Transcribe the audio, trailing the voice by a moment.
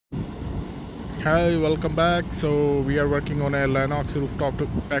Hi, welcome back. So we are working on a LENNOX rooftop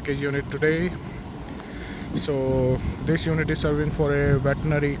package unit today. So this unit is serving for a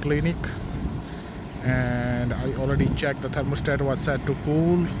veterinary clinic, and I already checked the thermostat was set to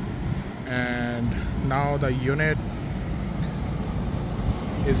cool, and now the unit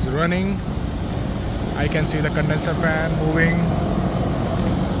is running. I can see the condenser fan moving.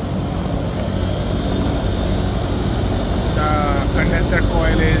 The condenser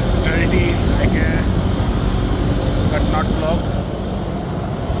coil is dirty, I guess, but not clogged.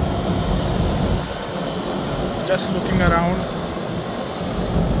 Just looking around.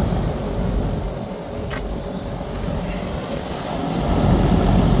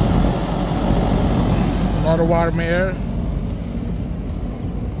 Not warm air.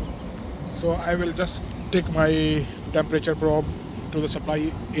 So I will just take my temperature probe to the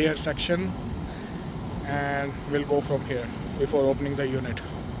supply air section, and we'll go from here before opening the unit.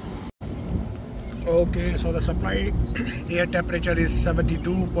 Okay, so the supply air temperature is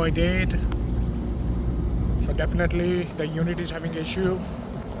 72.8. so definitely the unit is having issue,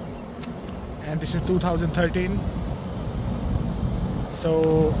 and this is 2013.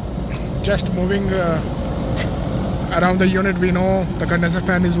 So just moving around the unit, we know the condenser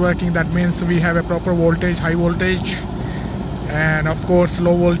fan is working. That means we have a proper voltage, high voltage, and of course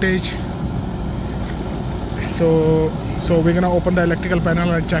low voltage. So we're gonna open the electrical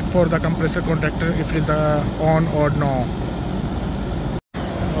panel and check for the compressor contactor if it is on or no.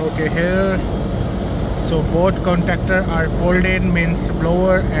 Okay, here, so both contactor are pulled in, means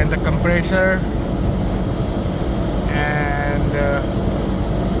blower and the compressor, and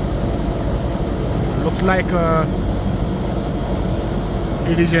looks like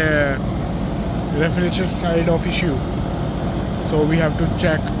it is a refrigerator side of issue. So we have to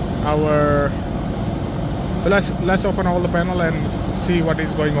check our. So let's open all the panel and see what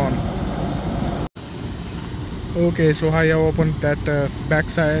is going on. Okay, so I have opened that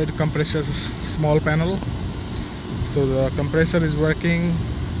backside compressor small panel. So the compressor is working,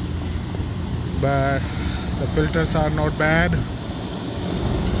 but the filters are not bad,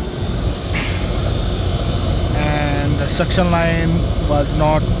 and the suction line was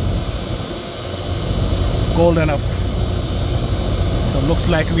not cold enough. So looks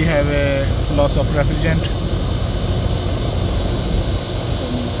like we have a loss of refrigerant.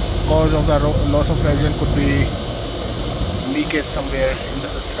 Cause of the loss of refrigerant could be leakage somewhere in the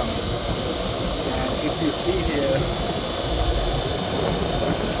system. And if you see here,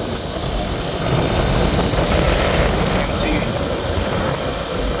 you can see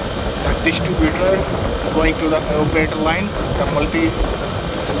the distributor going to the evaporator lines, the multi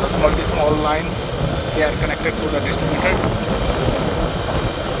small lines, they are connected to the distributor.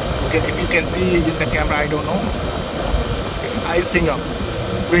 Okay, if you can see in the camera, I don't know, it's icing up,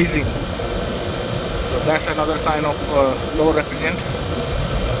 freezing. So that's another sign of low refrigerant.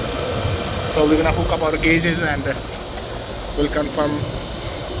 So we're gonna hook up our gauges and we'll confirm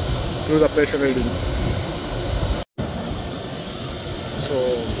through the pressure reading. So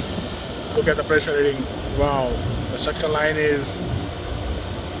look at the pressure reading. Wow, the suction line is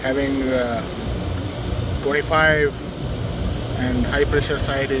having 25, and high pressure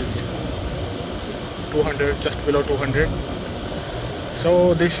side is 200, just below 200.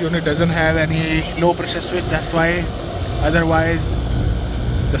 So this unit doesn't have any low pressure switch, that's why. Otherwise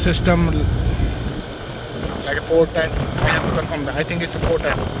the system, like a 410, I have to confirm that, I think it's a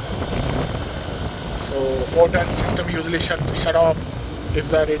 410. So 410 system usually shut off if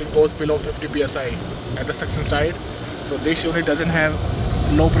the reading goes below 50 psi at the suction side. So this unit doesn't have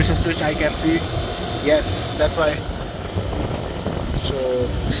low pressure switch, I can see. Yes, that's why. So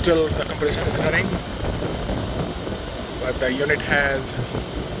still the compressor is running, but the unit has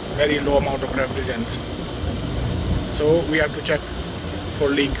very low amount of refrigerant. So we have to check for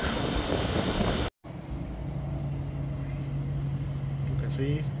leak. You can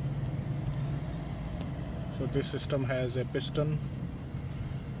see. So this system has a piston,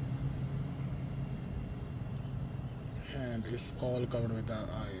 and it's all covered with the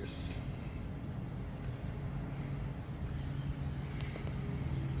ice.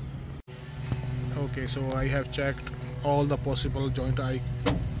 Okay, so I have checked all the possible joint. I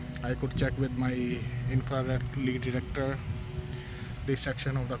could check with my infrared leak detector, this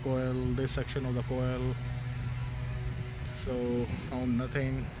section of the coil, this section of the coil. So found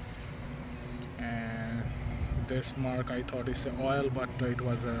nothing. And this mark, I thought it's oil, but it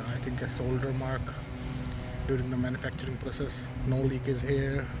was I think a solder mark during the manufacturing process. No leakage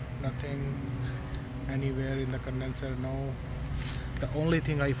here, nothing anywhere in the condenser, no. The only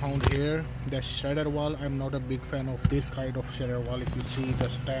thing I found here, the shredder wall. I'm not a big fan of this kind of shredder wall. If you see the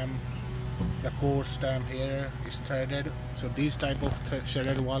stem the core stem here is threaded. So these type of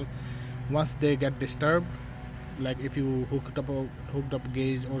threaded valve, once they get disturbed, like if you hooked up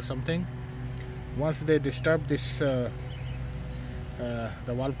gauge or something, once they disturb this the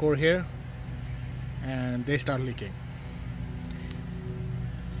valve core here, and they start leaking.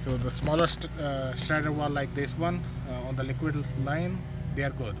 So the smaller shredder valve like this one on the liquid line, they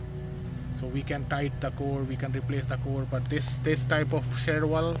are good. So we can tighten the core, we can replace the core. But this type of shredder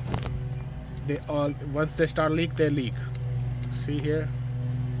valve, they all, once they start leak, they leak. See here,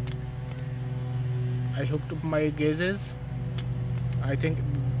 I hooked up my gauges. I think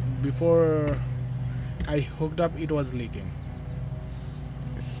before I hooked up, it was leaking.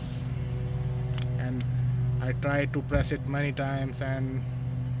 And I tried to press it many times and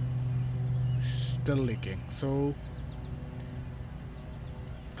still leaking. So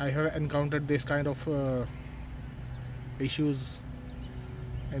I have encountered this kind of issues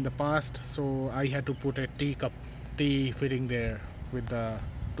in the past, so I had to put a T fitting there with the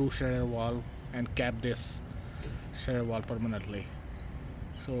 2 shredder valve and cap this shredder valve permanently.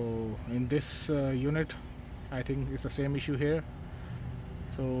 So in this unit, I think it's the same issue here.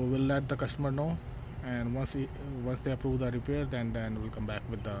 So we'll let the customer know, and once they approve the repair, then we'll come back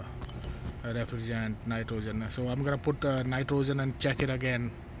with the refrigerant nitrogen. So I'm gonna put nitrogen and check it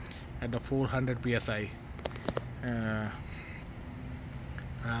again at the 400 psi.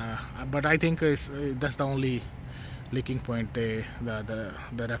 But I think that's the only leaking point. The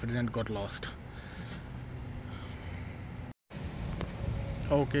refrigerant got lost.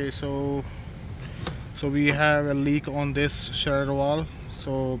 Okay, so we have a leak on this shredder valve.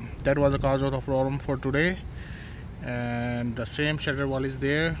 So that was the cause of the problem for today, and the same shredder valve is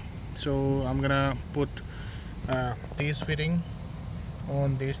there. So I'm gonna put these fitting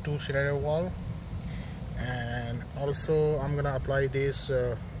on these 2 shredder valve, and also I'm gonna apply this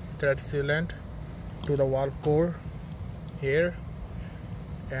thread sealant to the valve core here,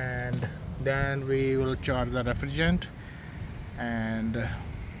 and then we will charge the refrigerant and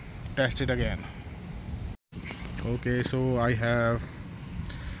test it again. Okay, so I have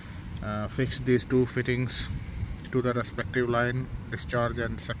fixed these 2 fittings to the respective line, discharge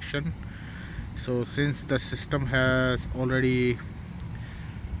and suction. So since the system has already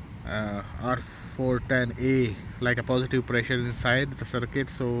R410A, like a positive pressure inside the circuit,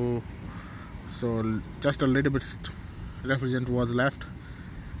 so just a little bit refrigerant was left,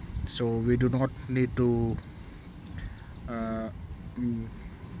 so we do not need to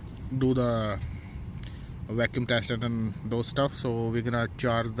do the vacuum test and those stuff. So we're gonna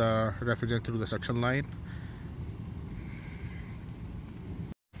charge the refrigerant through the suction line.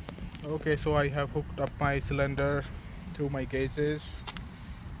 Okay, so I have hooked up my cylinder through my gauges,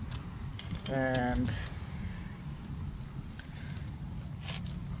 and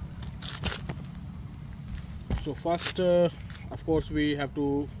so first of course we have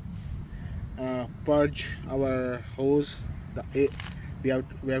to purge our hose. We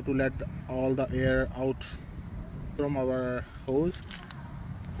have to let all the air out from our hose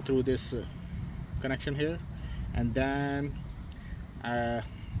through this connection here, and then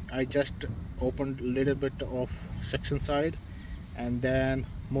I just opened a little bit of suction side, and then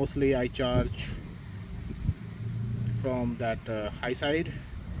mostly I charge from that high side,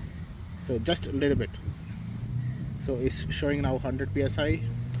 so just a little bit. So it's showing now 100 psi.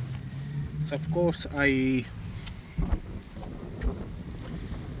 So of course I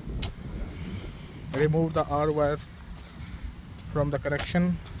remove the R wire from the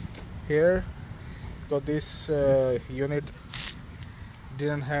connection here, because this unit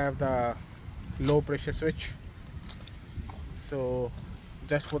didn't have the low pressure switch. So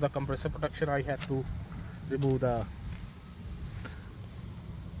just for the compressor protection, I had to remove the,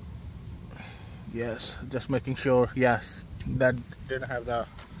 yes, just making sure, yes, that didn't have the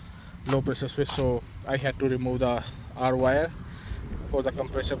low pressure switch, so I had to remove the R wire for the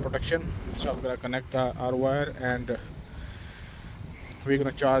compressor protection. So I'm gonna connect the R wire, and we're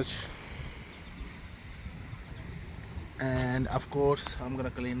gonna charge, and of course I'm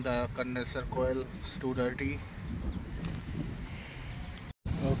gonna clean the condenser coil, it's too dirty.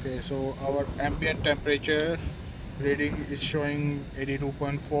 Okay, so our ambient temperature reading is showing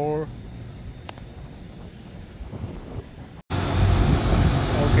 82.4.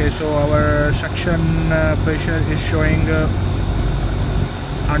 Okay, so our suction pressure is showing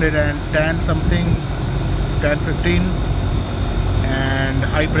 110 something, 10-15, and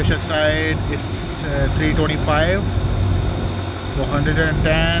high pressure side is 325. So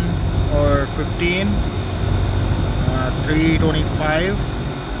 110 or 15, 325,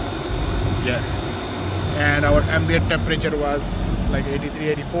 yes. And our ambient temperature was like 83,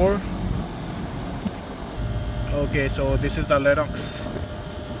 84. Okay, so this is the LENNOX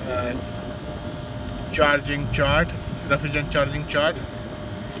charging chart, refrigerant charging chart,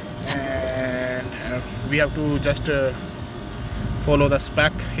 and we have to just follow the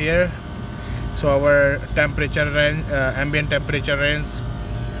spec here. So our temperature range, ambient temperature range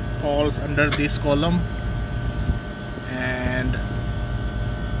falls under this column, and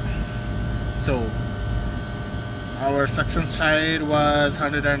so our suction side was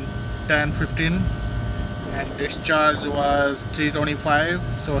 110-15 and discharge was 325.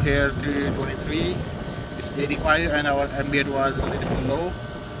 So here 323 is 85, and our ambient was a little bit low,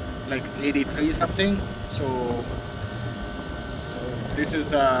 like 83 something. So this is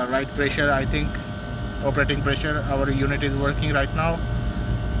the right pressure, I think, operating pressure our unit is working right now.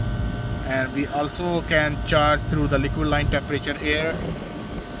 And we also can charge through the liquid line temperature here.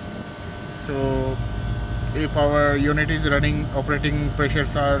 So if our unit is running, operating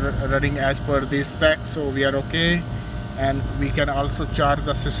pressures are running as per this spec, so we are okay. And we can also charge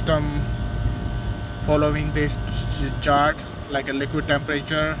the system following this chart, like a liquid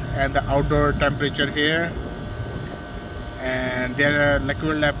temperature and the outdoor temperature here. And there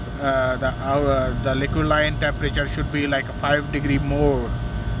liquid the liquid line temperature should be like 5 degrees more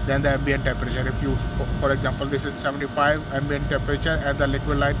than the ambient temperature. If you, for example, this is 75 ambient temperature, and the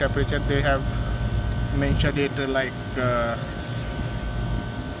liquid line temperature they have mentioned it like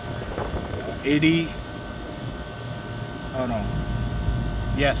 80. Oh no,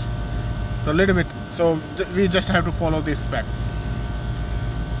 yes, so a little bit. So we just have to follow this spec.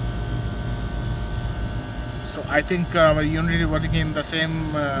 So I think our unit is working in the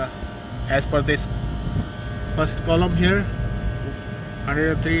same as per this first column here,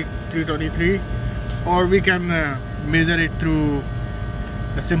 103, 323, or we can measure it through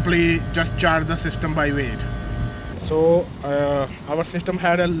simply just charge the system by weight. So our system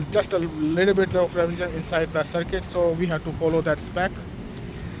had just a little bit of refrigerant inside the circuit, so we have to follow that spec.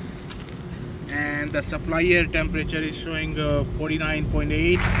 And the supply air temperature is showing 49.8,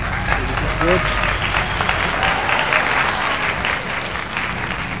 so this is good.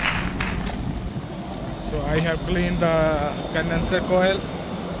 So I have cleaned the condenser coil,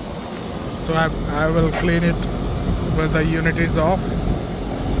 so I will clean it when the unit is off,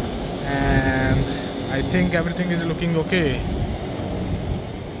 and I think everything is looking okay.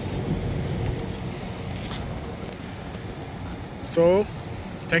 So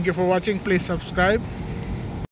thank you for watching. Please subscribe.